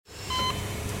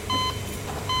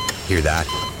Hear that?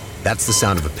 That's the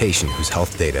sound of a patient whose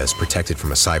health data is protected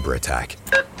from a cyber attack.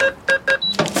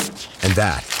 And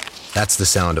that's the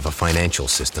sound of a financial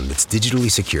system that's digitally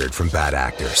secured from bad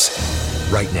actors.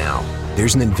 Right now,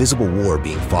 there's an invisible war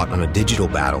being fought on a digital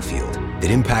battlefield that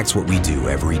impacts what we do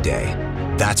every day.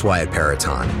 That's why at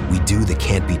Peraton, we do the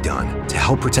can't be done to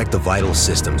help protect the vital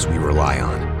systems we rely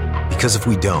on. Because if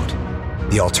we don't,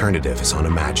 the alternative is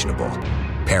unimaginable.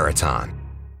 Peraton.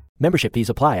 Membership fees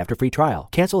apply after free trial.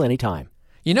 Cancel anytime.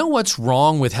 You know what's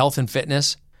wrong with health and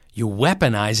fitness? You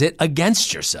weaponize it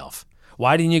against yourself.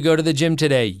 Why didn't you go to the gym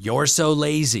today? You're so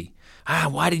lazy.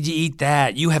 Why did you eat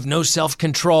that? You have no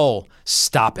self-control.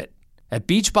 Stop it. At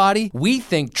Beachbody, we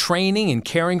think training and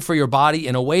caring for your body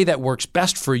in a way that works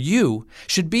best for you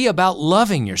should be about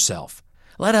loving yourself.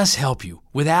 Let us help you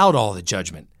without all the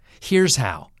judgment. Here's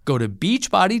how. Go to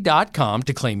beachbody.com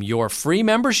to claim your free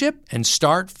membership and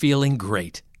start feeling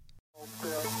great.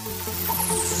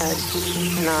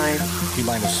 9.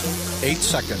 T-minus 8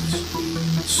 seconds.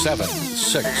 7,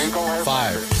 6,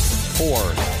 5, 4,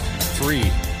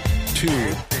 3, 2,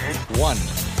 1.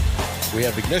 We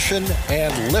have ignition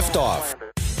and liftoff.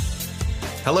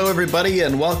 Hello, everybody,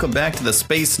 and welcome back to the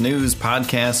Space News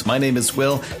Podcast. My name is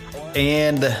Will,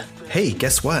 and hey,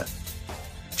 guess what?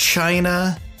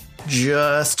 China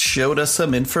just showed us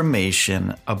some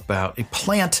information about a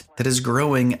plant that is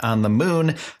growing on the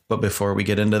moon. But before we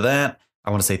get into that, I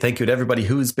want to say thank you to everybody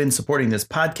who's been supporting this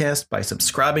podcast by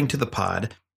subscribing to the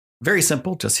pod. Very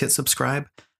simple, just hit subscribe.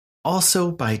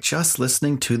 Also, by just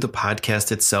listening to the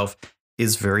podcast itself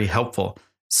is very helpful.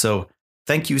 So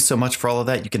thank you so much for all of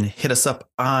that. You can hit us up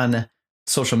on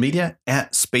social media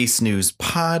at Space News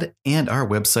Pod and our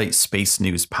website,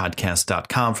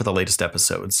 spacenewspodcast.com, for the latest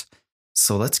episodes.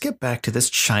 So let's get back to this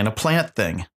China plant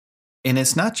thing. And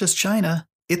it's not just China,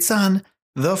 it's on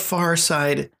the far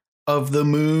side of the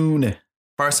moon.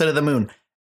 Far side of the moon.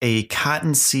 A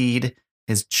cotton seed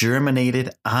has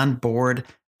germinated on board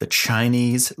the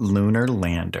Chinese lunar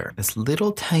lander. This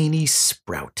little tiny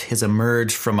sprout has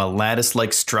emerged from a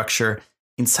lattice-like structure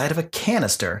inside of a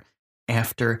canister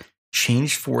after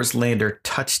Change 4's lander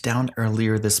touched down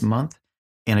earlier this month.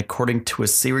 And according to a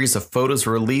series of photos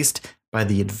released by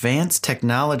the Advanced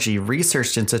Technology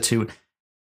Research Institute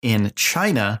in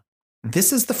China,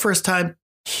 this is the first time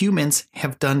humans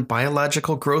have done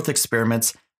biological growth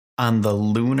experiments on the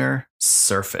lunar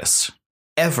surface.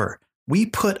 Ever. We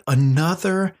put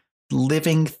another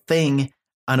living thing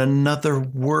on another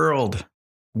world.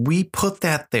 We put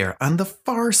that there on the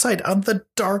far side, on the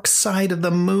dark side of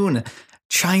the moon.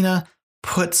 China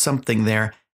put something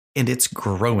there, and it's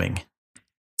growing.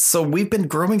 So we've been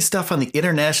growing stuff on the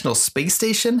International Space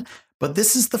Station, but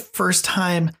this is the first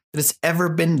time that it's ever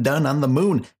been done on the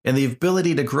moon. And the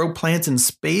ability to grow plants in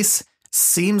space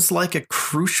seems like a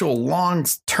crucial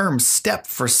long-term step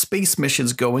for space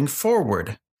missions going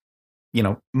forward. You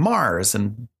know, Mars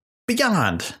and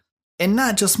beyond. And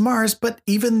not just Mars, but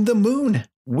even the moon.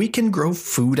 We can grow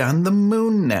food on the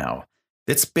moon now.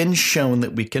 It's been shown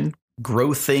that we can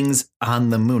grow things on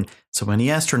the moon. So any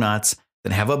astronauts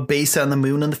that have a base on the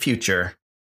moon in the future,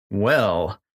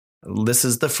 well, this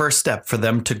is the first step for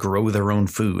them to grow their own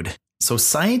food. So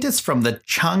scientists from the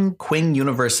Chongqing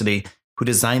University who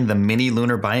designed the mini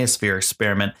lunar biosphere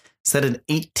experiment set an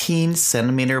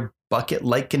 18-centimeter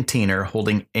bucket-like container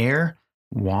holding air,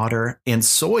 water, and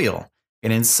soil.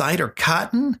 And inside are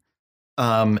cotton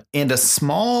and a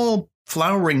small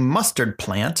flowering mustard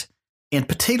plant and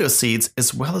potato seeds,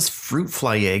 as well as fruit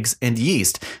fly eggs and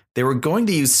yeast. They were going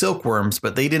to use silkworms,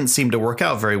 but they didn't seem to work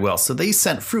out very well. So they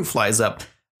sent fruit flies up,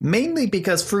 mainly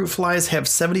because fruit flies have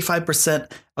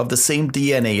 75% of the same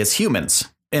DNA as humans.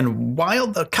 And while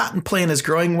the cotton plant is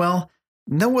growing well,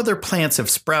 no other plants have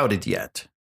sprouted yet.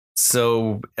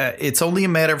 So it's only a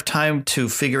matter of time to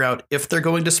figure out if they're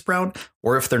going to sprout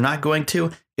or if they're not going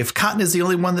to. If cotton is the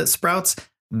only one that sprouts,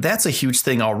 that's a huge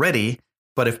thing already.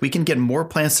 But if we can get more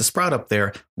plants to sprout up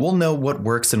there, we'll know what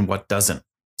works and what doesn't.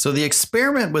 So the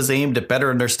experiment was aimed at better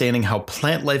understanding how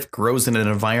plant life grows in an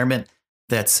environment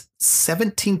that's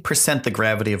 17% the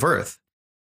gravity of Earth.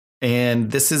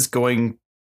 And this is going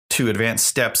to advance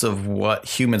steps of what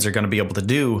humans are going to be able to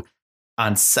do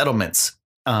on settlements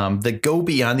that go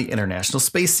beyond the International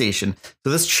Space Station.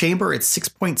 So this chamber, it's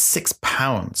 6.6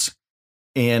 pounds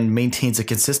and maintains a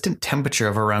consistent temperature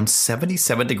of around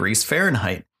 77 degrees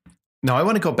Fahrenheit. Now, I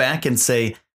want to go back and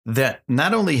say that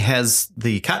not only has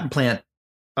the cotton plant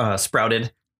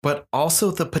sprouted, but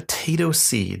also the potato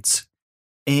seeds,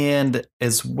 and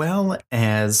as well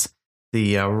as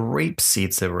the rape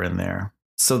seeds that were in there.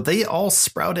 So they all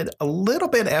sprouted a little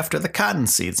bit after the cotton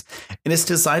seeds, and it's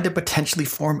designed to potentially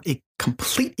form a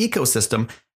complete ecosystem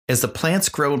as the plants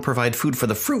grow and provide food for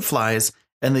the fruit flies,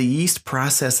 and the yeast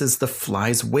processes the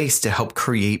flies' waste to help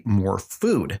create more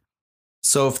food.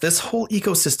 So if this whole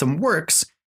ecosystem works,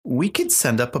 we could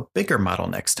send up a bigger model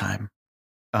next time.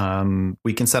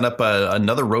 We can set up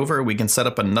another rover. We can set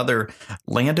up another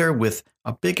lander with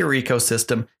a bigger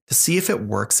ecosystem to see if it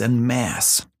works en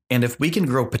masse. And if we can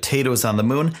grow potatoes on the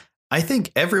moon, I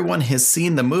think everyone has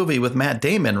seen the movie with Matt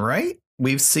Damon, right?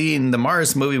 We've seen the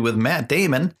Mars movie with Matt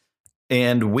Damon,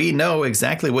 and we know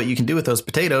exactly what you can do with those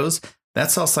potatoes.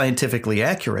 That's all scientifically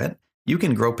accurate. You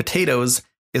can grow potatoes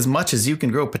as much as you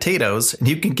can grow potatoes, and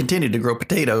you can continue to grow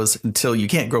potatoes until you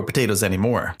can't grow potatoes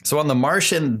anymore. So on the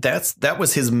Martian, that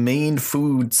was his main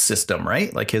food system,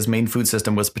 right? Like his main food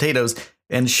system was potatoes,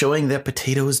 and showing that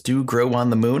potatoes do grow on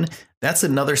the moon, that's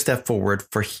another step forward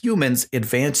for humans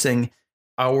advancing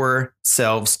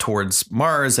ourselves towards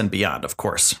Mars and beyond, of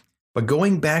course. But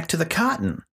going back to the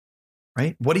cotton,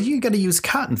 right? What are you going to use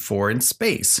cotton for in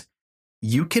space?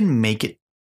 You can make it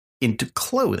into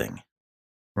clothing.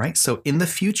 Right. So in the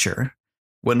future,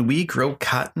 when we grow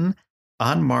cotton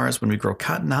on Mars, when we grow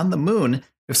cotton on the moon,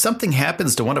 if something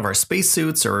happens to one of our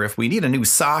spacesuits or if we need a new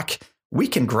sock, we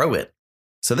can grow it.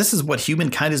 So this is what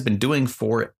humankind has been doing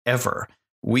forever.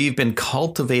 We've been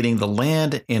cultivating the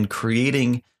land and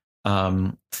creating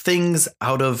things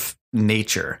out of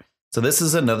nature. So this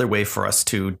is another way for us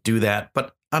to do that,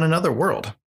 but on another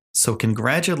world. So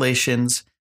congratulations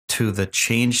to the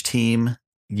Change team.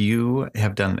 You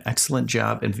have done an excellent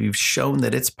job, and you've shown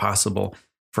that it's possible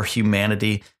for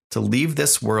humanity to leave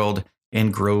this world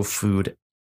and grow food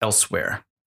elsewhere.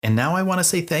 And now I want to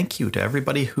say thank you to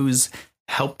everybody who's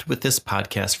helped with this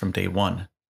podcast from day one.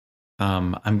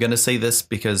 I'm going to say this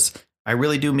because I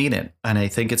really do mean it, and I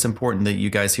think it's important that you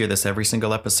guys hear this every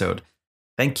single episode.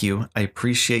 Thank you. I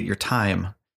appreciate your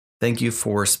time. Thank you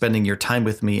for spending your time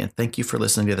with me, and thank you for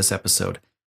listening to this episode.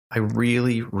 I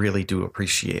really, really do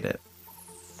appreciate it.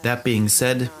 That being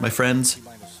said, my friends,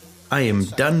 I am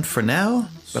done for now,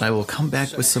 but I will come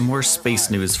back with some more space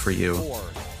news for you.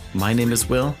 My name is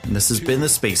Will, and this has been the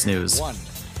Space News,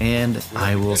 and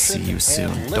I will see you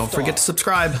soon. Don't forget to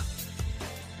subscribe.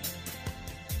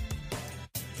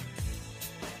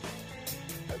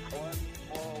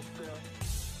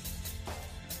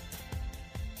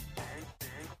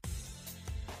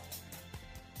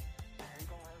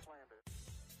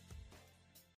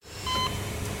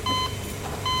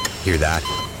 Hear that?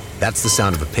 That's the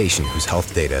sound of a patient whose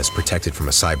health data is protected from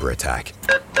a cyber attack.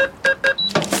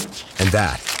 And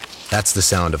that's the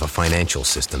sound of a financial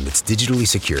system that's digitally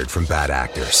secured from bad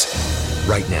actors.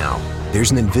 Right now, there's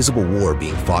an invisible war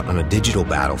being fought on a digital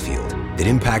battlefield that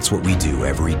impacts what we do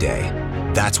every day.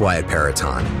 That's why at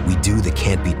Peraton, we do the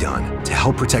can't be done to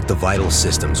help protect the vital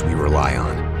systems we rely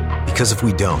on. Because if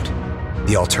we don't,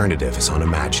 the alternative is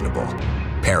unimaginable.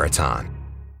 Peraton.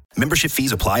 Membership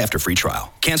fees apply after free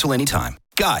trial. Cancel anytime.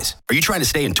 Guys, are you trying to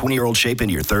stay in 20-year-old shape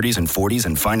into your 30s and 40s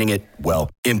and finding it, well,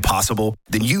 impossible?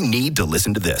 Then you need to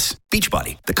listen to this.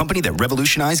 Beachbody, the company that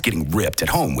revolutionized getting ripped at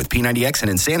home with P90X and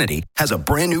Insanity, has a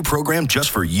brand new program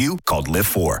just for you called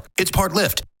Lift 4. It's part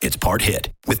lift, it's part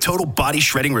hit, with total body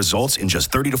shredding results in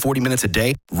just 30 to 40 minutes a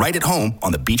day, right at home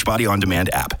on the Beachbody On Demand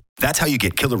app. That's how you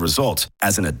get killer results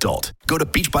as an adult. Go to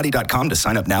beachbody.com to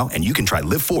sign up now, and you can try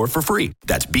Live 4 for free.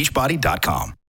 That's beachbody.com.